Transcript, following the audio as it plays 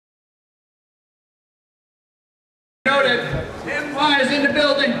loaded. Empire's in the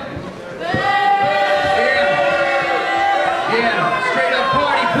building. Yeah, straight up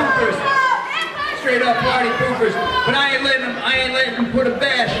party poopers. Straight up party poopers. But I ain't letting them put a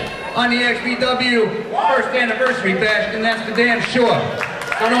bash on the XBW first anniversary bash, and that's the damn sure.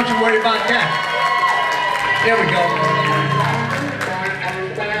 So don't you worry about that. There we go.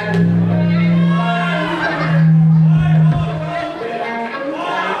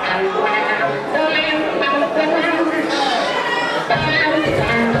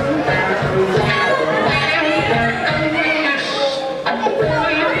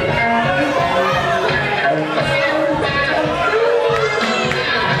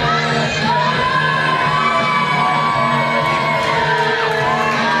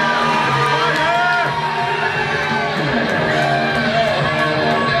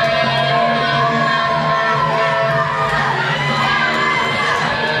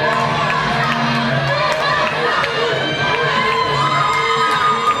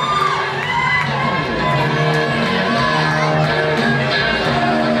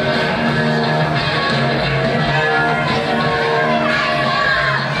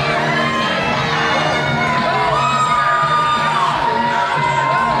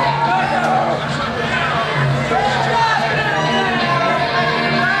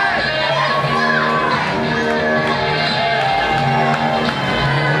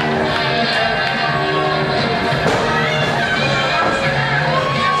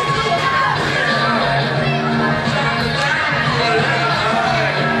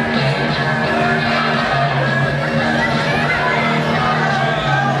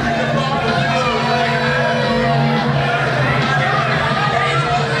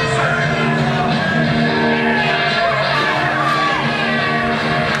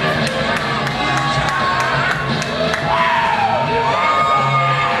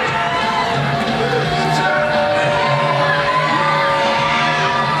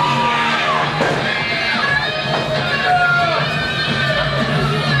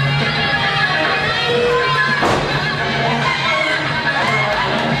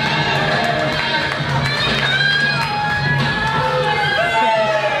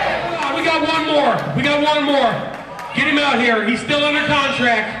 We got one more. Get him out here. He's still under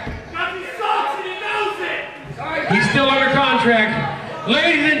contract. He's still under contract.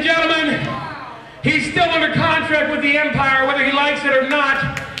 Ladies and gentlemen, he's still under contract with the Empire, whether he likes it or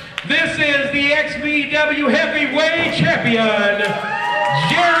not. This is the XBW Heavyweight Champion,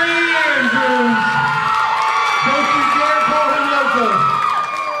 Jerry Andrews. Don't you dare call him local.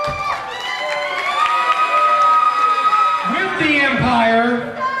 With the Empire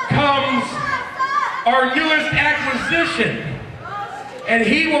comes our newest acquisition, and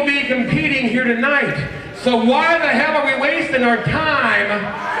he will be competing here tonight. So why the hell are we wasting our time?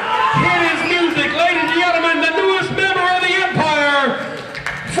 Hit his music, ladies and gentlemen, the newest member of the Empire,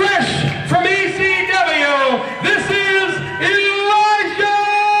 fresh from ECW, this is Elijah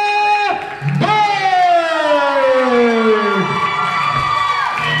Burke!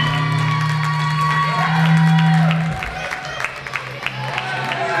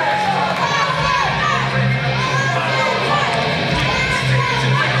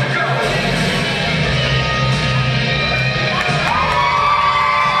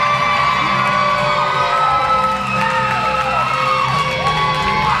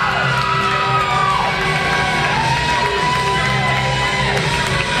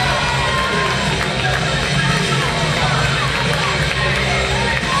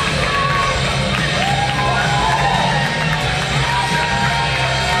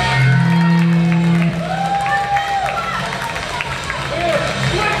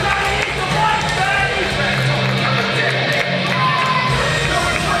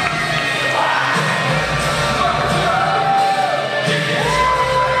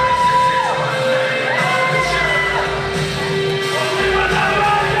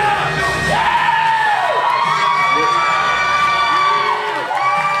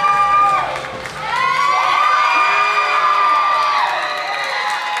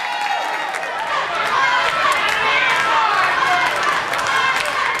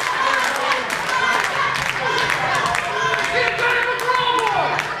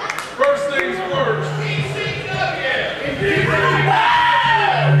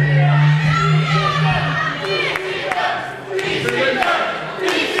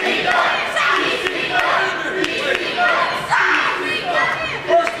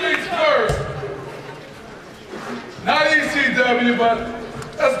 Not ECW, but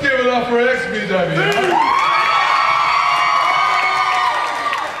let's give it up for XBW.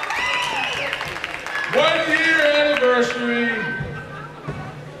 1 year anniversary,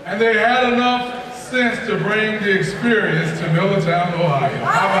 and they had enough cents to bring the experience to Middletown, Ohio.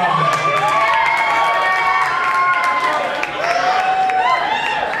 How about that?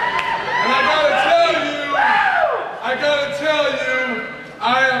 And I gotta tell you,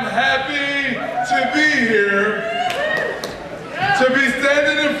 I am happy to be here, to be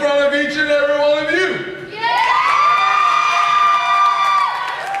standing in front of each and every one of you.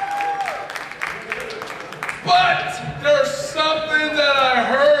 But there's something that I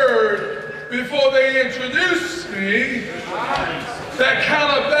heard before they introduced me that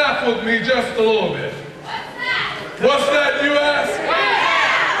kind of baffled me just a little bit. What's that, you ask?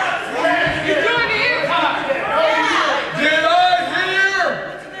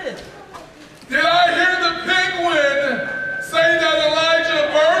 Did I hear the penguin say that Elijah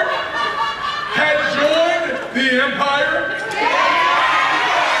Burke had joined the Empire?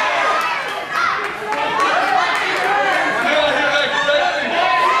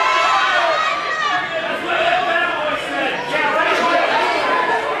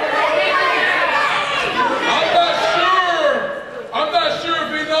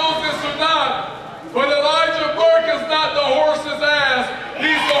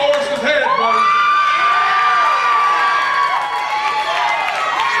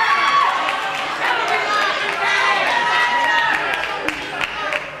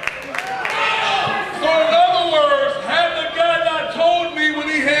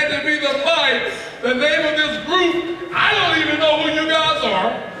 The name of this group, I don't even know who you guys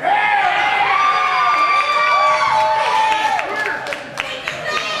are.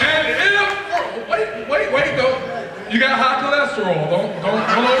 And if, wait, don't, you got high cholesterol, don't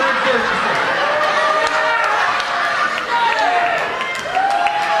overexert yourself.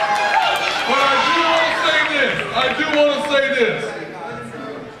 But I do want to say this.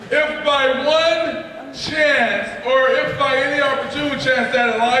 If by one chance, or if by any opportune chance that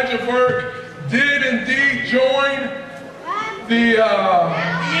Elijah Burke did indeed join the,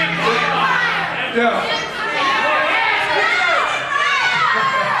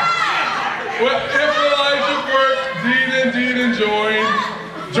 well, if Elijah Burke did indeed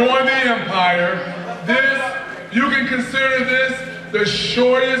join the Empire, you can consider this the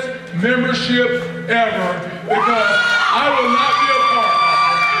shortest membership ever, because I will not be a part of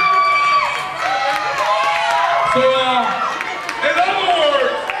it. So,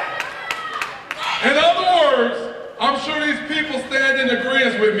 in other words, I'm sure these people stand in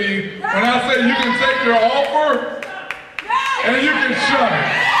agreement with me when I say you can take your offer and you can shut it.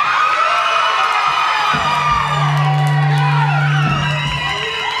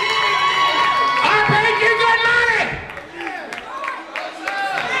 I paid you good money!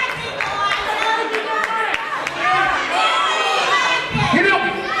 You know,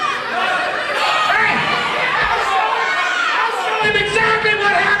 hey, I'll show him exactly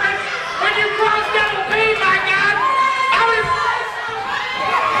what happens when you cross double P, my God! I was...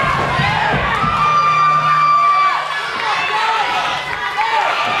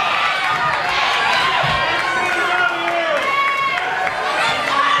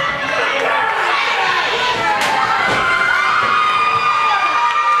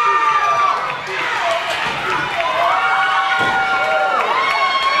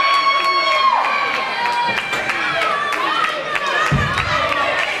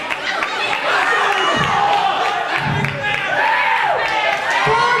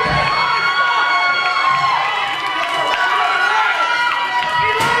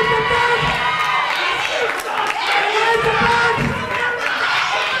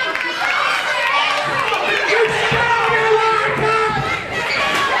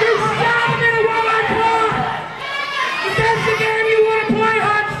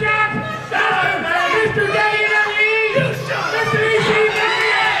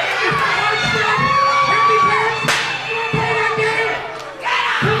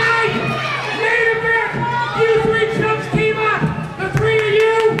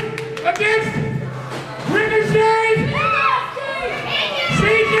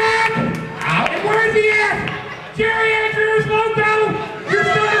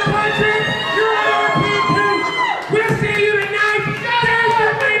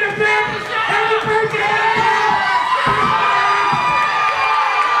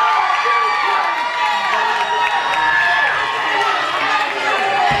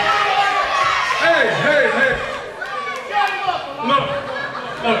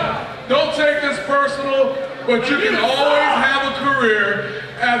 But you can always have a career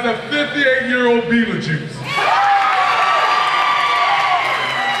as a 58-year-old Beetlejuice.